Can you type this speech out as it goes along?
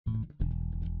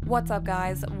What's up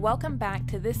guys, welcome back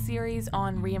to this series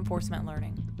on reinforcement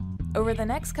learning. Over the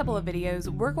next couple of videos,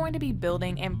 we're going to be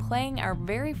building and playing our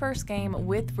very first game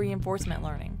with reinforcement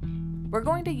learning. We're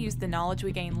going to use the knowledge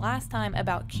we gained last time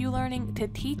about Q-learning to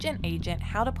teach an agent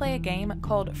how to play a game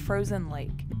called Frozen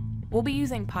Lake. We'll be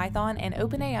using Python and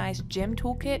OpenAI's Gym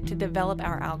toolkit to develop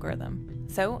our algorithm.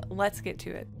 So let's get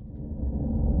to it.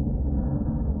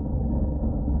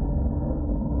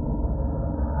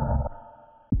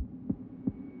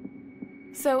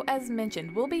 So as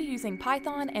mentioned, we'll be using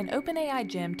Python and OpenAI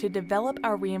Gym to develop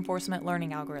our reinforcement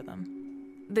learning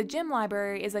algorithm. The Gym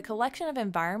library is a collection of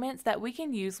environments that we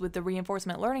can use with the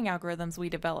reinforcement learning algorithms we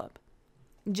develop.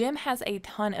 Gym has a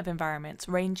ton of environments,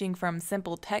 ranging from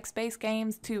simple text-based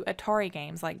games to Atari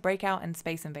games like Breakout and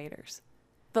Space Invaders.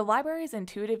 The library is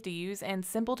intuitive to use and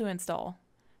simple to install.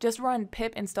 Just run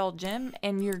pip install Gym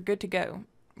and you're good to go.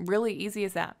 Really easy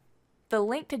as that. The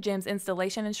link to Gym's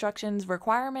installation instructions,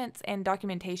 requirements, and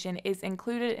documentation is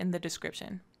included in the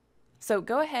description. So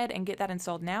go ahead and get that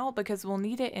installed now because we'll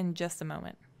need it in just a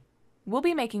moment. We'll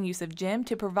be making use of Gym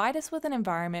to provide us with an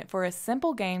environment for a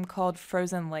simple game called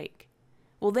Frozen Lake.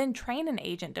 We'll then train an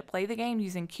agent to play the game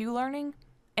using Q-learning,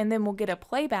 and then we'll get a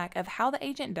playback of how the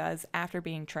agent does after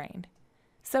being trained.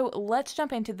 So let's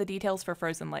jump into the details for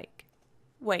Frozen Lake.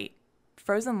 Wait,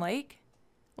 Frozen Lake?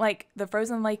 Like the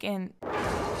frozen lake in...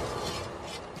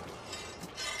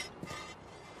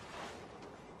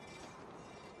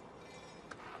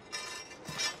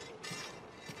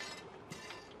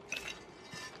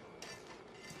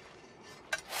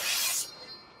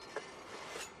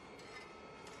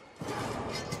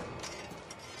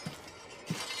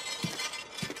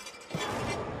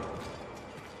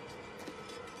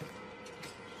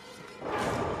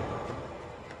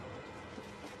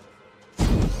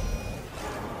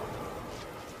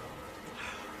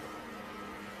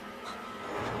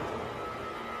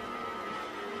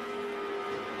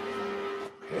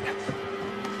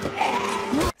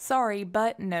 Sorry,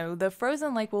 but no, the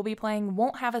Frozen Lake we'll be playing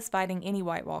won't have us fighting any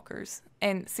White Walkers.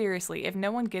 And seriously, if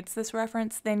no one gets this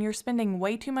reference, then you're spending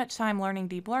way too much time learning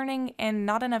deep learning and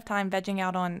not enough time vegging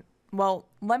out on, well,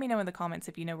 let me know in the comments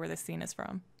if you know where this scene is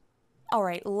from.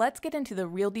 Alright, let's get into the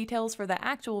real details for the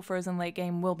actual Frozen Lake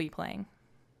game we'll be playing.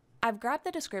 I've grabbed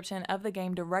the description of the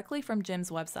game directly from Gym's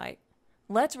website.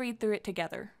 Let's read through it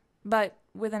together, but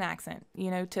with an accent,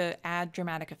 to add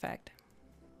dramatic effect.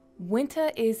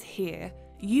 Winter is here.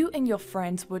 You and your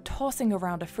friends were tossing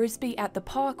around a frisbee at the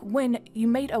park when you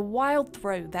made a wild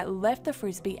throw that left the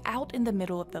frisbee out in the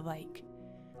middle of the lake.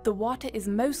 The water is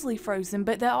mostly frozen,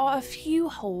 but there are a few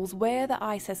holes where the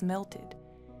ice has melted.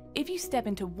 If you step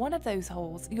into one of those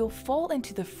holes, you'll fall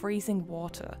into the freezing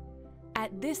water.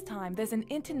 At this time, there's an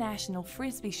international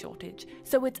frisbee shortage,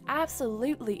 so it's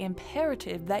absolutely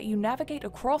imperative that you navigate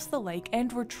across the lake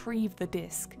and retrieve the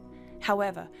disc.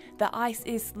 However, the ice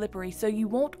is slippery, so you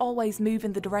won't always move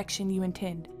in the direction you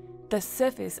intend. The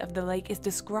surface of the lake is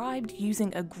described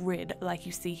using a grid like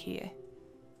you see here.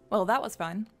 Well, that was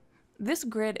fun. This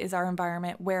grid is our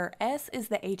environment where S is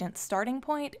the agent's starting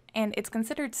point, and it's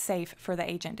considered safe for the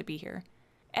agent to be here.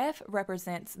 F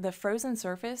represents the frozen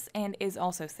surface and is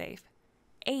also safe.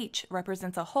 H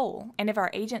represents a hole, and if our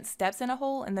agent steps in a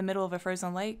hole in the middle of a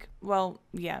frozen lake, well,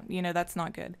 yeah, that's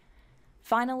not good.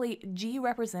 Finally, G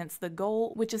represents the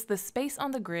goal, which is the space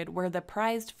on the grid where the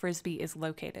prized frisbee is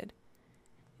located.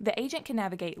 The agent can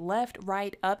navigate left,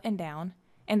 right, up, and down,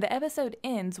 and the episode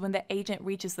ends when the agent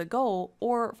reaches the goal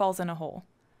or falls in a hole.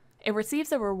 It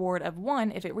receives a reward of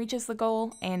 1 if it reaches the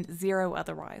goal and 0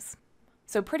 otherwise.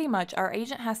 So pretty much our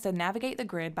agent has to navigate the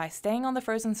grid by staying on the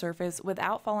frozen surface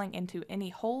without falling into any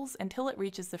holes until it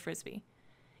reaches the frisbee.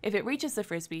 If it reaches the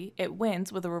frisbee, it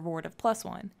wins with a reward of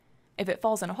 +1. If it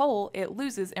falls in a hole, it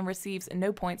loses and receives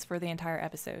no points for the entire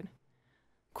episode.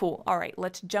 Cool, alright,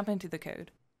 let's jump into the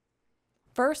code.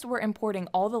 First, we're importing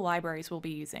all the libraries we'll be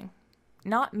using.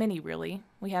 Not many really.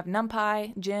 We have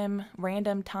NumPy, Gym,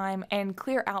 Random, Time, and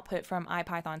Clear Output from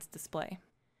IPython's display.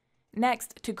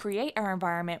 Next, to create our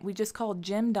environment, we just call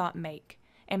gym.make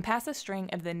and pass a string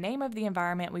of the name of the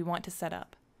environment we want to set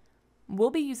up.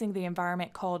 We'll be using the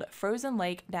environment called Frozen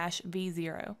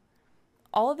Lake-V0.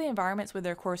 All of the environments with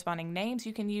their corresponding names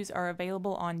you can use are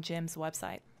available on Gym's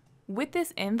website. With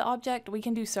this env object, we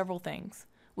can do several things.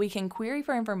 We can query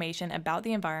for information about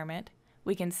the environment,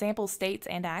 we can sample states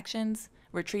and actions,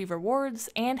 retrieve rewards,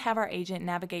 and have our agent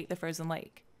navigate the frozen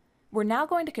lake. We're now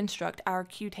going to construct our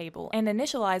Q table and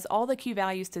initialize all the Q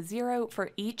values to 0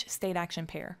 for each state action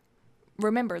pair.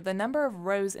 Remember, the number of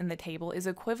rows in the table is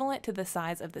equivalent to the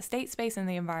size of the state space in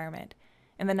the environment,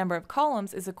 and the number of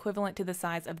columns is equivalent to the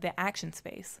size of the action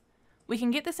space. We can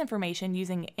get this information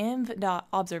using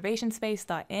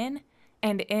env.observationspace.in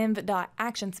and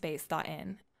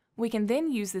env.actionspace.in. We can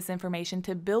then use this information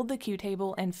to build the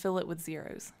Q-table and fill it with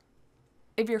zeros.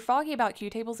 If you're foggy about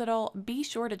Q-tables at all, be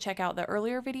sure to check out the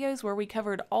earlier videos where we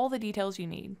covered all the details you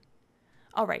need.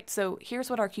 Alright, so here's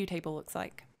what our Q-table looks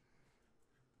like.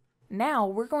 Now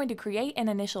we're going to create and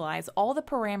initialize all the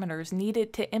parameters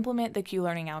needed to implement the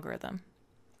Q-learning algorithm.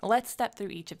 Let's step through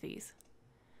each of these.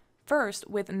 First,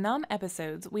 with num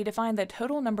episodes, we define the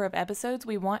total number of episodes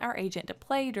we want our agent to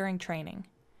play during training.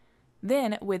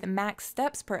 Then, with max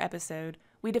steps per episode,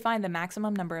 we define the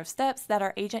maximum number of steps that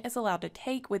our agent is allowed to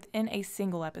take within a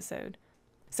single episode.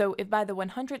 So if by the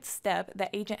 100th step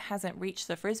the agent hasn't reached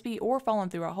the frisbee or fallen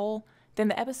through a hole, then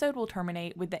the episode will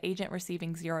terminate with the agent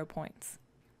receiving 0 points.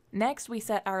 Next, we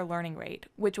set our learning rate,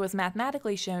 which was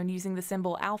mathematically shown using the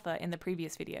symbol alpha in the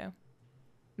previous video.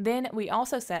 Then we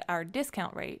also set our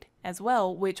discount rate as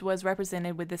well, which was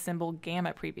represented with the symbol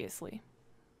gamma previously.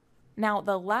 Now,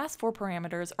 the last 4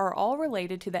 parameters are all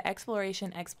related to the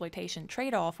exploration-exploitation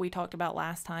trade-off we talked about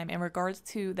last time in regards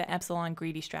to the epsilon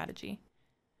greedy strategy.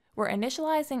 We're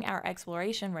initializing our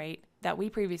exploration rate, that we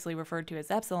previously referred to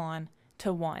as epsilon,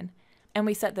 to 1, and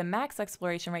we set the max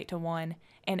exploration rate to 1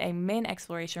 and a min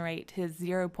exploration rate to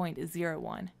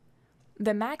 0.01.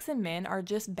 The max and min are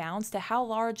just bounds to how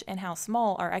large and how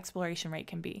small our exploration rate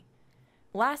can be.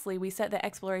 Lastly, we set the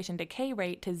exploration decay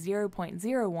rate to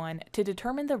 0.01 to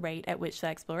determine the rate at which the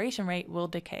exploration rate will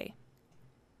decay.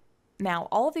 Now,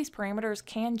 all of these parameters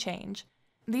can change.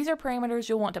 These are parameters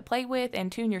you'll want to play with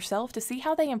and tune yourself to see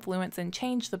how they influence and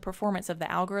change the performance of the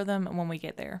algorithm when we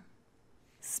get there.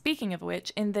 Speaking of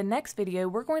which, in the next video,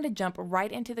 we're going to jump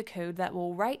right into the code that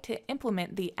we'll write to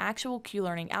implement the actual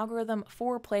Q-learning algorithm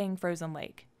for playing Frozen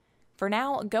Lake. For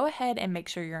now, go ahead and make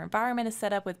sure your environment is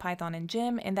set up with Python and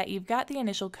Gym and that you've got the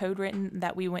initial code written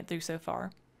that we went through so far.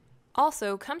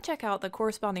 Also, come check out the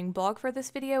corresponding blog for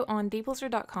this video on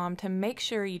DEEPLIZARD.com to make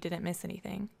sure you didn't miss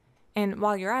anything. And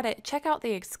while you're at it, check out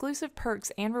the exclusive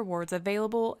perks and rewards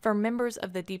available for members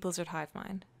of the DEEPLIZARD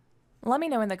HiveMind. Let me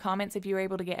know in the comments if you were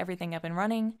able to get everything up and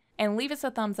running, and leave us a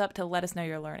thumbs up to let us know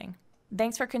you're learning.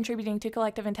 Thanks for contributing to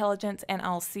Collective Intelligence, and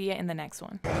I'll see you in the next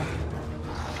one.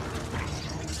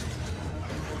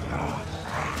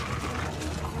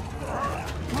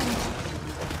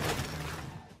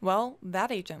 Well,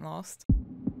 that agent lost.